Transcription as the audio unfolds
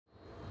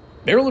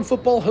Maryland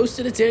football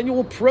hosted its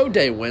annual Pro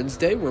Day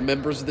Wednesday, where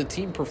members of the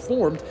team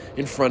performed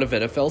in front of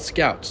NFL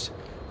scouts.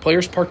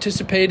 Players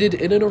participated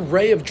in an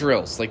array of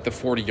drills like the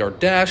 40-yard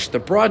dash, the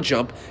broad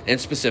jump, and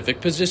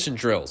specific position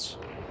drills.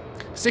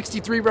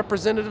 63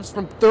 representatives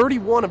from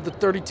 31 of the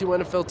 32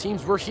 NFL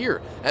teams were here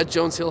at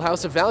Jones Hill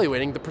House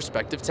evaluating the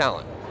prospective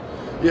talent.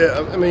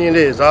 Yeah, I mean, it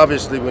is.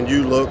 Obviously, when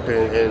you look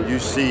and you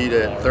see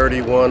that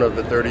 31 of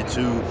the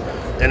 32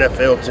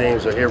 NFL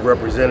teams are here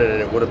represented,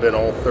 and it would have been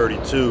all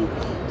 32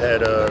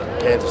 had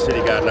Kansas City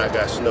not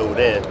got snowed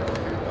in.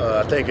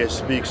 I think it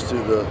speaks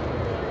to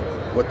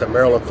what the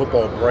Maryland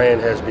football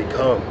brand has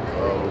become.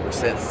 We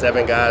sent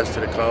 7 guys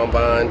to the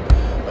combine.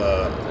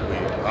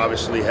 We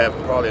obviously have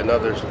probably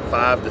another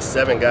 5 to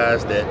 7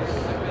 guys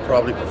that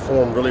probably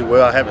perform really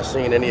well. I haven't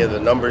seen any of the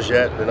numbers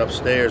yet, been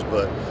upstairs,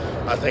 but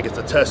I think it's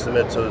a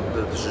testament to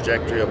the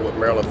trajectory of what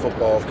Maryland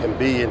football can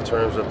be in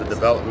terms of the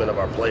development of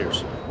our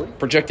players.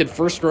 Projected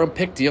first-round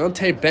pick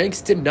Deonte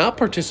Banks did not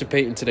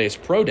participate in today's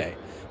Pro Day.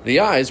 The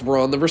eyes were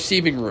on the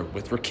receiving room,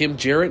 with Rakim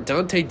Jarrett,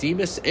 Dante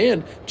Demas,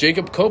 and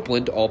Jacob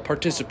Copeland all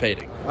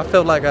participating. I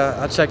felt like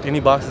I checked any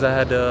boxes I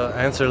had to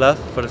answer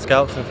left for the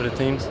scouts and for the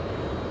teams.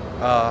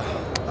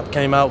 I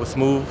came out with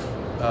smooth,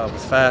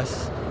 was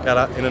fast,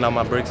 got in and out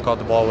my breaks, caught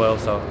the ball well,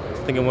 so I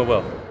think it went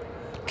well.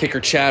 Kicker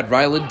Chad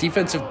Ryland,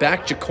 defensive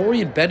back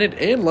Jacorian Bennett,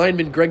 and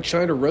lineman Greg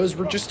Shiner-Rose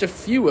were just a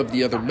few of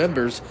the other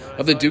members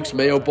of the Duke's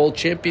Mayo Bowl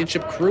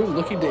championship crew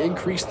looking to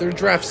increase their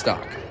draft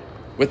stock.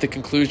 With the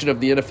conclusion of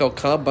the NFL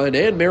Combine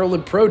and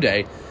Maryland Pro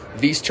Day,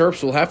 these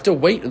Terps will have to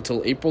wait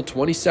until April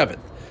 27th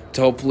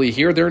to hopefully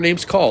hear their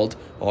names called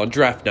on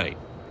draft night.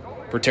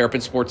 For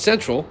Terrapin Sports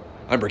Central,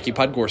 I'm Ricky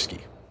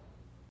Podgorski.